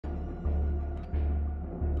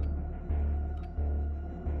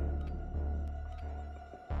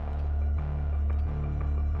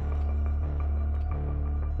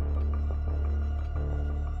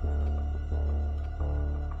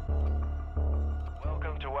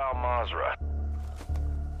Al Mazrah.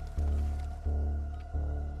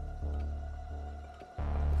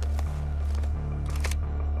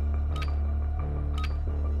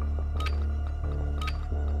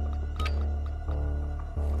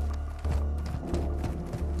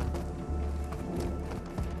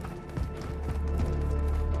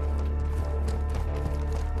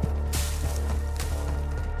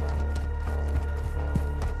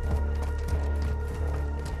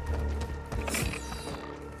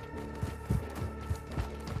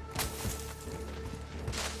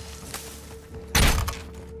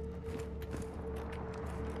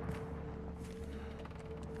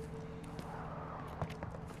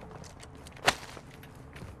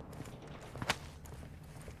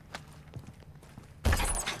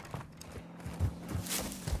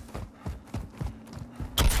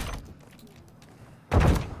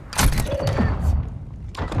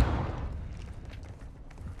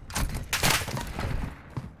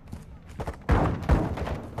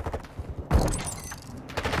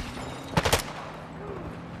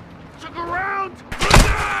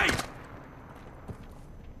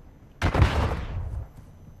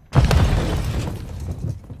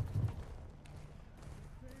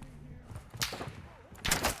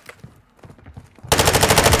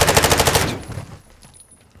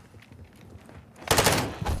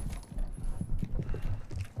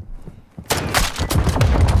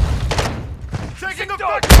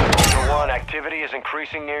 Ultra One, activity is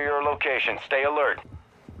increasing near your location. Stay alert.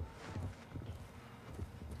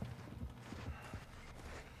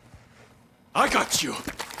 I got you!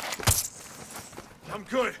 I'm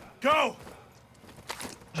good. Go!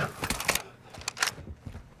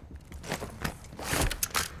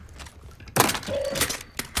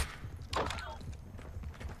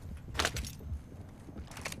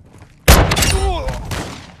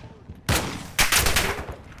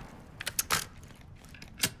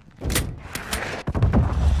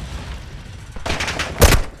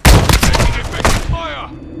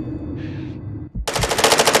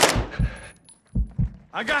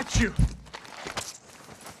 I got you!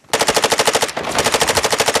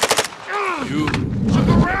 You look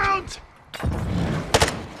around!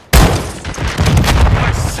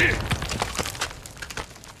 I see it!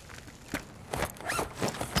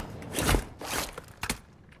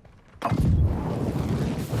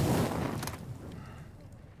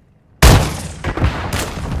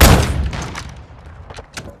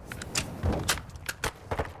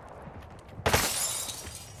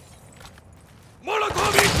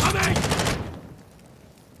 Molotov incoming!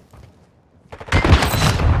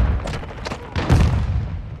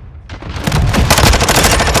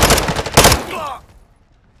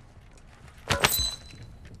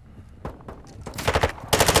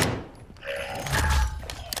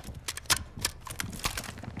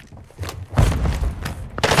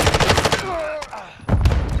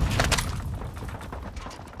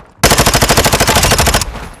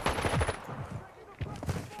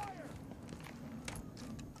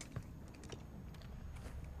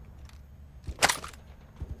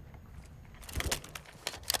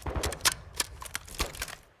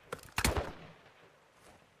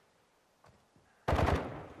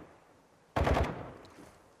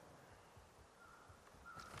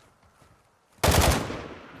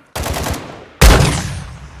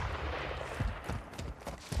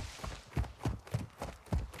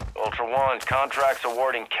 Ultra One, contracts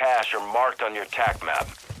awarding cash are marked on your TAC map.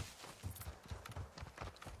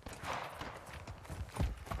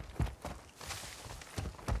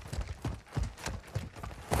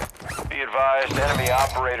 Be advised, enemy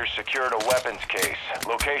operators secured a weapons case.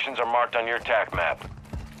 Locations are marked on your TAC map.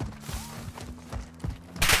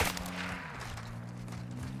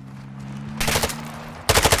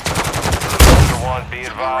 Ultra One, be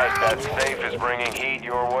advised, that safe is bringing heat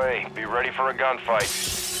your way. Be ready for a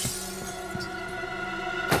gunfight.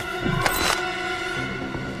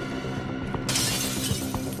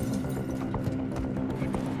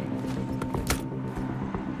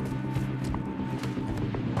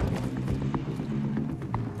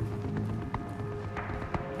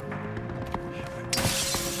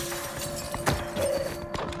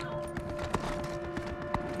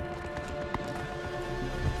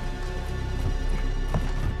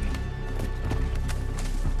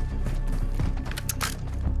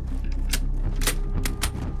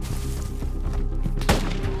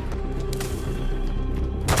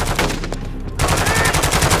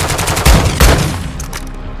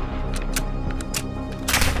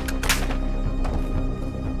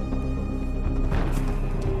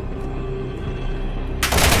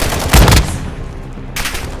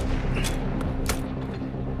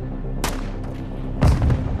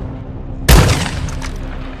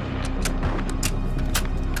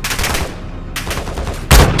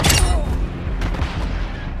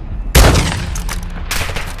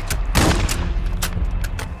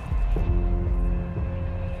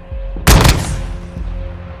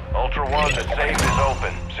 Ultra One, the safe is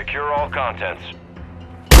open. Secure all contents.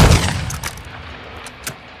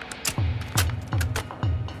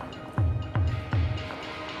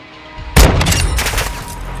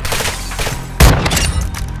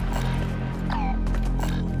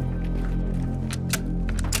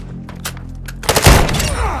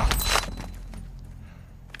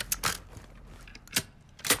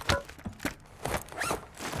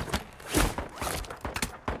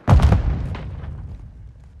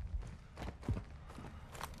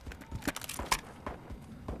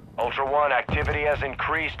 Ultra One, activity has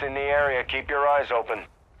increased in the area. Keep your eyes open.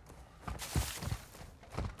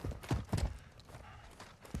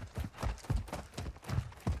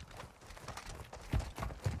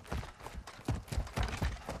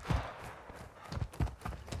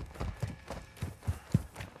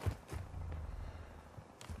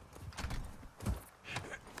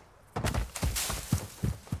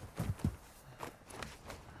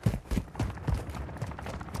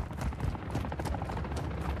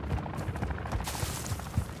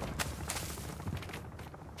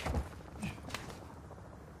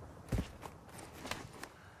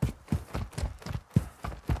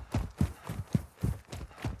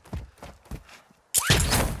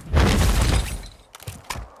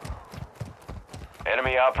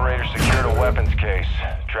 Enemy operators secured a weapons case.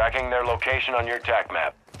 Tracking their location on your TAC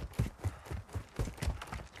map.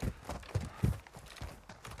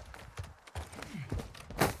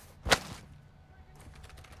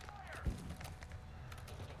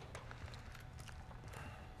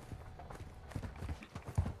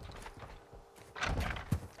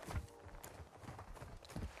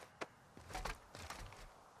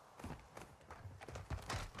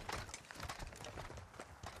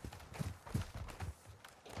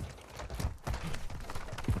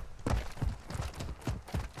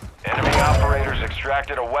 Enemy operators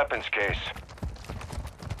extracted a weapons case.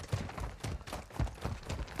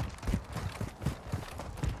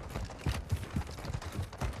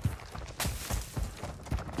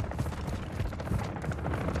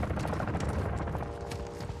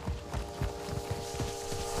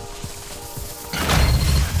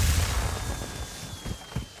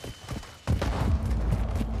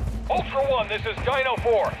 Ultra One, this is Dino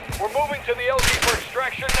 4. We're moving to the LZ for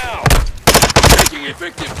extraction now. Taking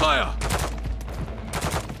effective fire.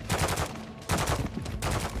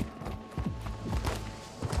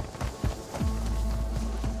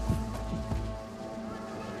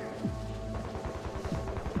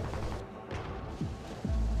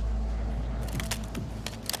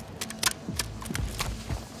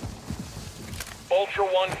 Ultra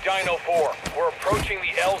One, Dino 4. We're approaching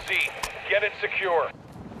the LZ. Get it secure.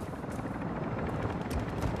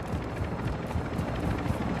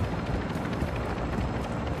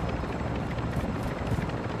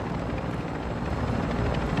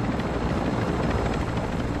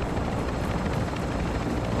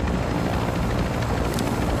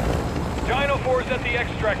 Dino 4 is at the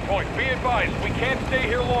extract point. Be advised, we can't stay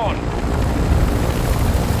here long.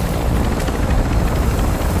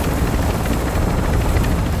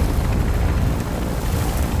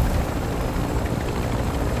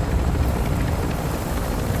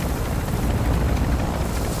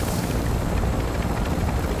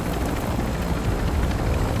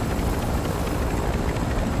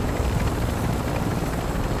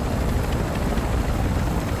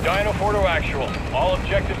 Dino 4 to actual. All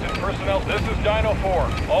objectives and personnel, this is Dino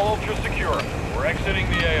 4. All ultra secure. We're exiting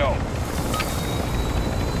the AO.